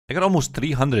I got almost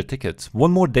 300 tickets.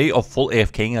 One more day of full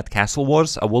AFKing at Castle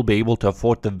Wars, I will be able to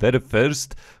afford the very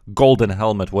first golden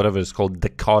helmet, whatever it's called,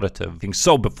 decorative.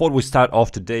 So before we start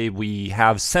off today, we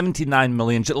have 79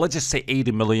 million, let's just say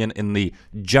 80 million in the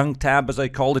junk tab, as I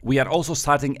call it. We are also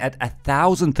starting at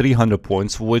 1,300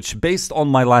 points, which based on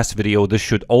my last video, this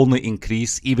should only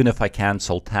increase even if I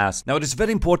cancel tasks. Now, it is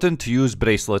very important to use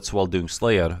bracelets while doing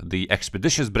Slayer. The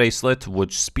Expeditious bracelet,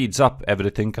 which speeds up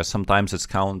everything, because sometimes it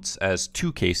counts as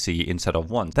 2 KC instead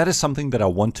of 1. That is something that I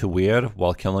want to wear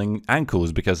while killing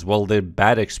Ankus, because, well, they're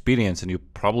bad experience and you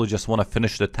probably just want to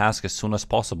finish the task as soon as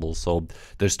possible. So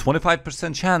there's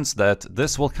 25% chance that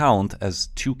this will count as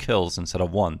 2 kills instead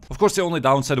of 1. Of course, the only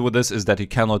downside with this is that you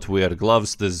cannot wear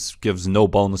gloves. This gives no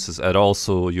bonuses at all,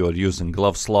 so you're using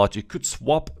glove slot. You could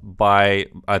swap by,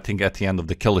 I think at the end of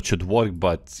the kill it should work,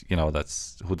 but you know,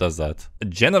 that's, who does that?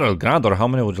 General Grandor, how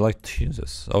many would you like to use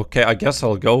this? Okay, I guess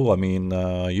I'll go. I mean,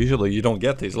 usually you don't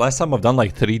get these. Last time I've done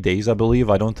like 3 days, I believe.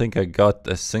 I don't think I got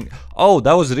a single. Oh,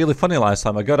 that was really funny last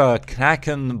time. I got a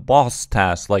Kraken boss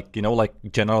task, like, you know, like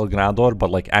General Grandor, but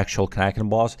like actual Kraken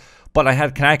boss. But I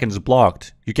had Krakens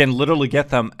blocked. You can literally get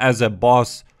them as a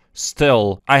boss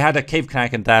still. I had a Cave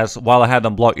Kraken task while I had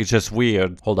them blocked. It's just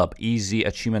weird. Hold up. Easy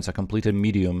achievements are completed.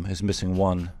 Medium is missing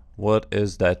 1. What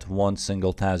is that one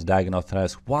single task?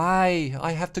 Dagonothrax. Why?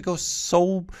 I have to go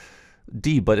so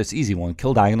deep, but it's easy one.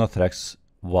 Kill Dagonothrax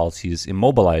whilst he's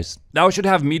immobilized. Now I should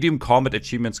have medium combat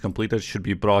achievements completed, should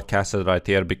be broadcasted right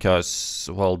there because,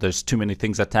 well, there's too many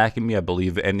things attacking me. I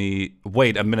believe any...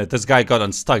 Wait a minute, this guy got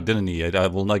unstuck, didn't he? I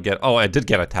will not get... Oh, I did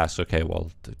get a task. Okay, well,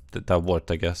 that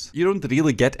worked, I guess. You don't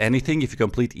really get anything if you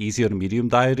complete easy or medium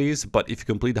diaries, but if you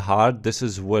complete hard, this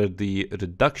is where the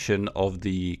reduction of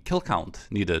the kill count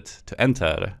needed to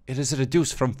enter. It is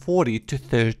reduced from 40 to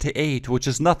 38, which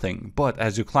is nothing, but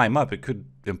as you climb up, it could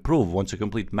improve once you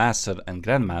complete Master and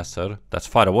Grandmaster. That's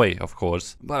far away, of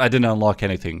course, but I didn't unlock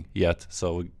anything yet,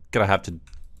 so we're gonna have to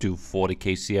do 40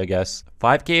 KC, I guess.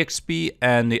 5k XP,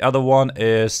 and the other one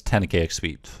is 10k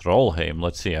XP. Trollheim,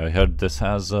 let's see, I heard this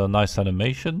has a nice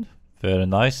animation. Very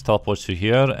nice, teleports to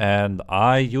here, and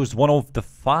I used one of the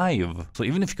 5. So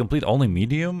even if you complete only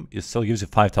medium, it still gives you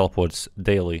 5 teleports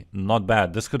daily. Not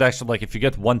bad. This could actually, like, if you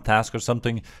get one task or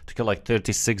something to kill like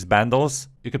 36 bandles,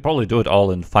 you could probably do it all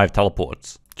in 5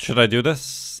 teleports. Should I do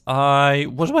this?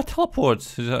 Where's my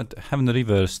teleports? I haven't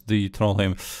reversed the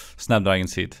Trollheim Snapdragon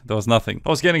Seed. There was nothing. I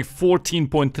was getting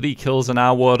 14.3 kills an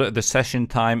hour. The session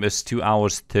time is 2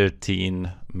 hours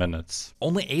 13 minutes.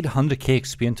 Only 800k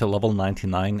XP until level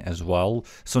 99 as well.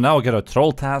 So now I get a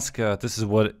troll task. This is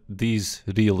what these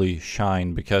really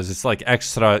shine, because it's like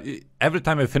extra. Every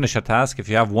time I finish a task, if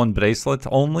you have one bracelet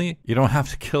only, you don't have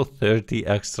to kill 30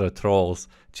 extra trolls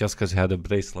just because you had a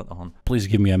bracelet on. Please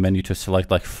give me a menu to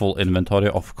select like full inventory,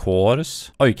 of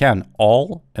course. Oh, you can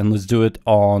all, and let's do it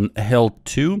on Hill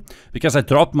 2 because I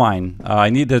dropped mine. I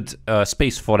needed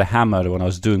space for a hammer when I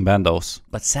was doing bandos,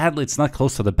 but sadly it's not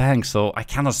close to the bank, so I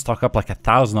cannot stock up like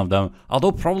 1,000 of them.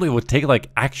 Although probably would take like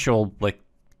actual like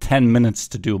 10 minutes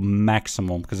to do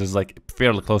maximum because it's like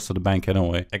fairly close to the bank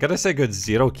anyway. I gotta say I got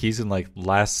 0 keys in like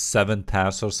last 7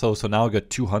 tasks or so. So now I got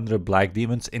 200 black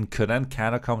demons in Konar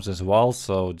catacombs as well.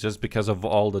 So just because of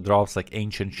all the drops like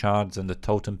ancient shards and the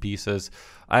totem pieces,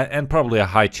 and probably a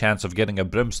high chance of getting a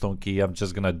brimstone key, I'm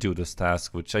just gonna do this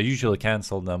task, which I usually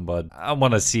cancel them, but I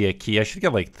want to see a key. I should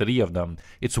get like 3 of them.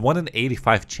 It's 1 in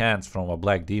 85 chance from a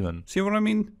black demon. See what I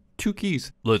mean? 2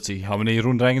 keys. Let's see how many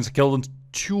rune dragons I killed.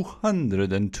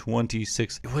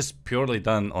 226. It was purely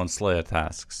done on Slayer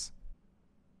tasks.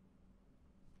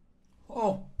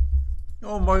 Oh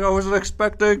my god, I wasn't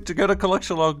expecting to get a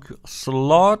collection log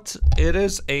slot. It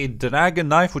is a dragon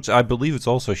knife, which I believe is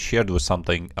also shared with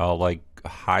something like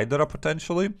Hydra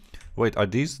potentially. Wait, are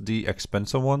these the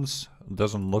expensive ones?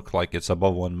 Doesn't look like it's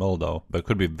above 1 mil though, but it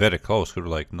could be very close. Could be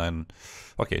like 9.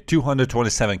 Okay,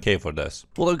 227k for this.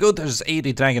 Well, there we go. There's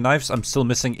 80 dragon knives. I'm still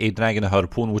missing a dragon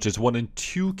harpoon, which is 1 in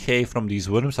 2k from these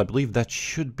worms. I believe that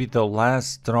should be the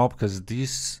last drop because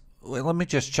these... Well, let me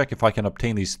just check if I can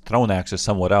obtain these throne axes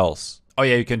somewhere else. Oh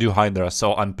yeah, you can do Hydra,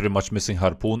 so I'm pretty much missing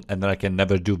harpoon, and then I can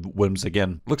never do worms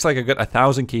again. Looks like I got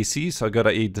 1,000 KC, so I got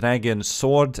a dragon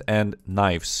sword and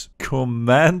knives.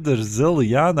 Commander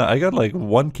Ziliana, I got like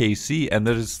 1 KC, and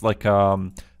there's like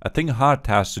I think hard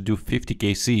tasks to do 50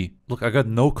 KC. Look, I got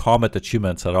no combat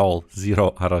achievements at all.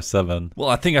 0 out of 7. Well,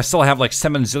 I think I still have like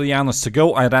 7 zillions to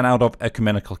go. I ran out of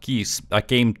ecumenical keys. I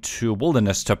came to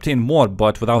Wilderness to obtain more,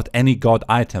 but without any god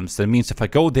items. That means if I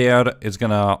go there, it's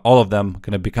gonna, all of them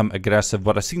gonna become aggressive.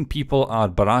 But I've seen people are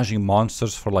barraging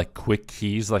monsters for like quick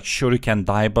keys. Like, sure, you can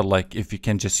die, but like if you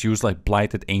can just use like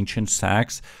blighted ancient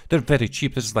sacks, they're very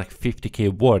cheap. This is like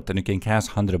 50k worth, and you can cast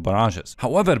 100 barrages.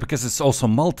 However, because it's also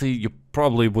multi, you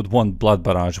probably would want blood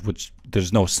barrage, which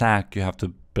there's no sack. You have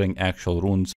to bring actual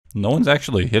runes. No one's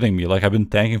actually hitting me. Like, I've been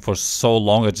tanking for so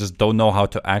long, I just don't know how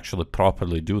to actually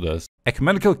properly do this.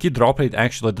 Ecumenical key drop rate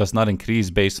actually does not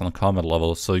increase based on combat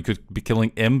level, so you could be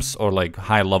killing imps or like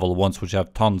high level ones which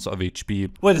have tons of HP.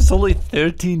 Wait, it's only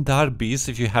 13 dark beasts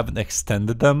if you haven't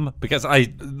extended them? Because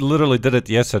I literally did it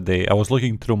yesterday. I was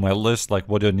looking through my list, like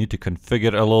what do I need to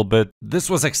configure a little bit.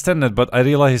 This was extended, but I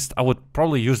realized I would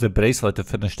probably use the bracelet to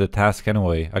finish the task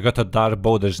anyway. I got a dark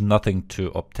bow, there's nothing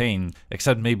to obtain,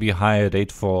 except maybe higher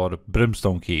rate for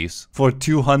brimstone keys. For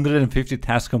 250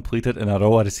 tasks completed in a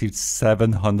row, I received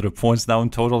 700 points. Now in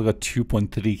total, I got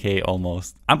 2.3k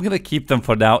almost. I'm gonna keep them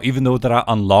for now, even though there are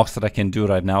unlocks that I can do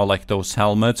right now, like those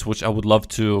helmets, which I would love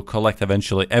to collect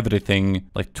eventually. Everything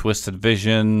like Twisted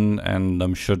Vision, and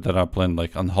I'm sure there are plenty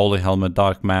like Unholy Helmet,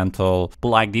 Dark Mantle.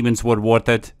 Black Demons were worth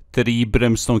it. 3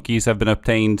 brimstone keys have been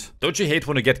obtained. Don't you hate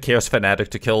when you get Chaos Fanatic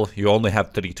to kill? You only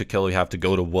have 3 to kill, you have to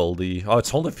go to Wildy. Oh,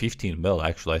 it's only 15 mil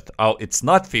actually. Oh, it's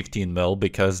not 15 mil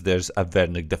because there's a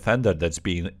Vernic Defender that's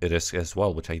being risked as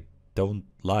well, which I don't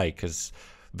like, because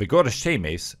Vigorous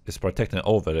Shaymace is protecting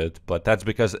over it, but that's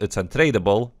because it's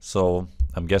untradeable, so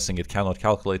I'm guessing it cannot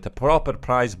calculate the proper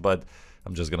price, but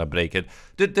I'm just gonna break it.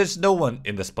 There's no one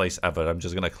in this place ever. I'm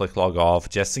just gonna click log off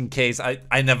just in case.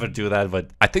 I never do that,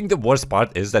 but I think the worst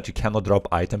part is that you cannot drop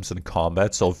items in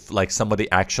combat, so if like somebody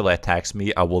actually attacks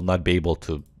me, I will not be able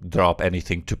to drop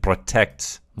anything to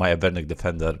protect my Vernic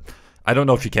Defender. I don't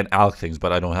know if you can alch things,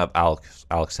 but I don't have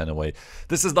alchs anyway.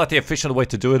 This is not the efficient way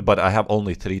to do it, but I have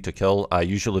only 3 to kill.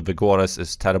 Usually Vigorous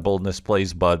is terrible in this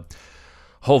place, but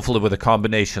hopefully with a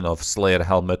combination of Slayer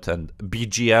Helmet and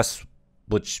BGS,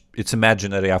 which it's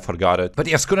imaginary, I forgot it. But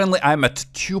yes, currently I'm at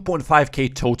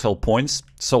 2.5k total points.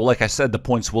 So like I said, the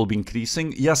points will be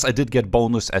increasing. Yes, I did get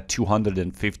bonus at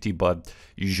 250, but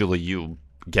usually you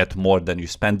get more than you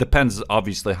spend. Depends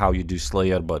obviously how you do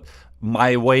Slayer, but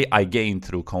my way I gain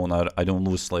through Konar, I don't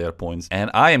lose Slayer points. And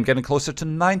I am getting closer to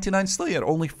 99 Slayer,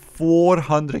 only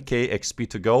 400k XP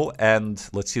to go. And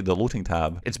let's see the looting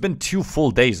tab. It's been 2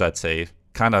 full days, I'd say.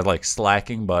 Kind of like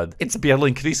slacking, but it's barely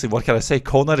increasing. What can I say?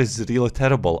 Konar is really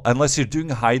terrible. Unless you're doing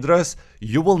Hydras,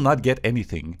 you will not get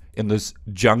anything in this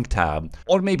junk tab.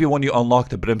 Or maybe when you unlock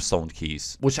the brimstone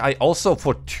keys, which I also,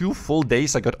 for 2 full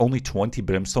days, I got only 20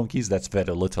 brimstone keys. That's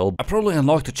very little. I probably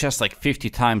unlocked the chest like 50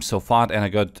 times so far, and I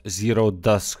got 0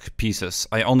 dusk pieces.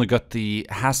 I only got the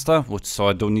Hasta, which, so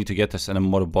I don't need to get this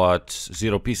anymore, but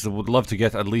 0 pieces. I would love to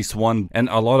get at least 1, and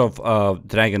a lot of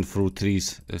dragon fruit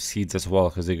trees seeds as well,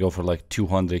 because they go for like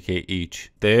 200k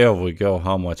each. There we go.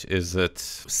 How much is it?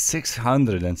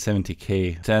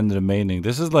 670k. 10 remaining.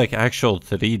 This is like actual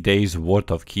 3 days worth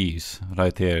of keys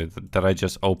right here that I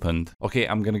just opened. Okay,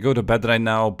 I'm gonna go to bed right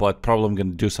now, but probably I'm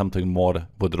gonna do something more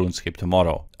with RuneScape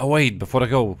tomorrow. Oh wait, before I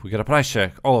go, we got a price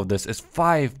check. All of this is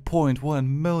 5.1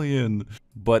 million,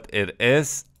 but it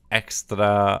is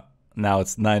extra. Now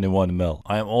it's 91 mil.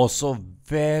 I am also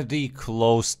very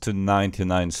close to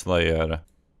 99 Slayer.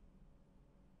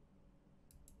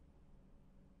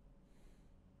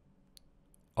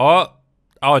 Oh,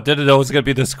 I didn't know it was gonna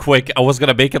be this quick. I was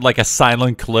gonna make it like a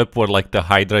silent clip where like the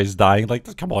Hydra is dying.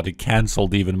 Like, come on, it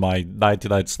cancelled even my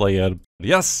 99 Slayer.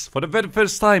 Yes, for the very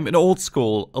first time in old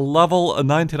school, a level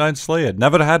 99 Slayer.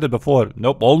 Never had it before.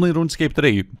 Nope, only RuneScape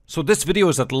 3. So this video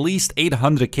is at least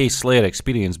 800k Slayer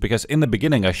experience, because in the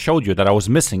beginning I showed you that I was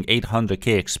missing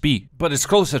 800k XP. But it's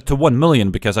closer to 1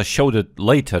 million because I showed it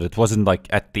later. It wasn't like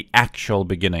at the actual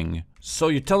beginning. So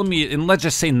you're telling me in, let's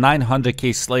just say,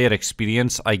 900k Slayer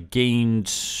experience, I gained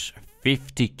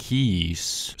 50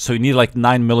 keys. So you need like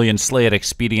 9 million Slayer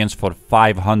experience for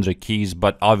 500 keys,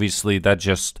 but obviously that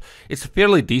just, it's a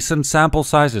fairly decent sample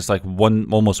size. It's like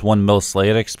almost 1 mil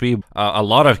Slayer XP. A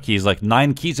lot of keys, like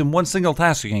 9 keys in one single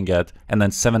task you can get, and then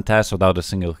 7 tasks without a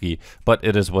single key. But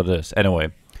it is what it is.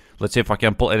 Anyway, let's see if I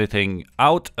can pull anything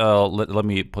out. Let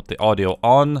me put the audio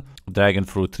on. Dragon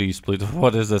fruit trees, please.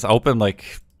 What is this? I opened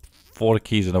like 4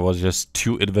 keys and it was just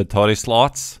 2 inventory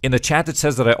slots. In the chat it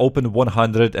says that I opened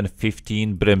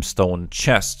 115 brimstone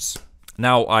chests.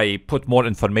 Now I put more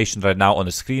information right now on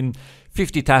the screen.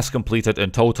 50 tasks completed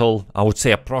in total. I would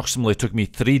say approximately took me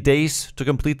 3 days to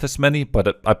complete this many,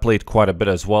 but I played quite a bit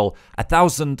as well.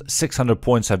 1,600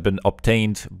 points have been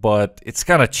obtained, but it's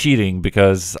kind of cheating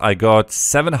because I got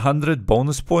 700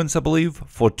 bonus points, I believe,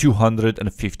 for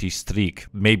 250 streak.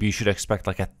 Maybe you should expect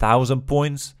like 1,000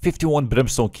 points. 51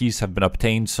 brimstone keys have been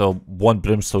obtained, so 1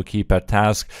 brimstone key per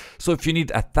task. So if you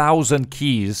need 1,000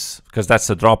 keys, because that's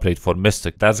the drop rate for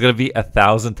Mystic, that's gonna be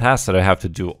 1,000 tasks that I have to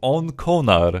do on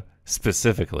Konar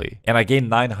specifically. And I gained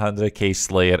 900k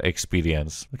Slayer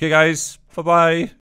experience. Okay guys, bye bye.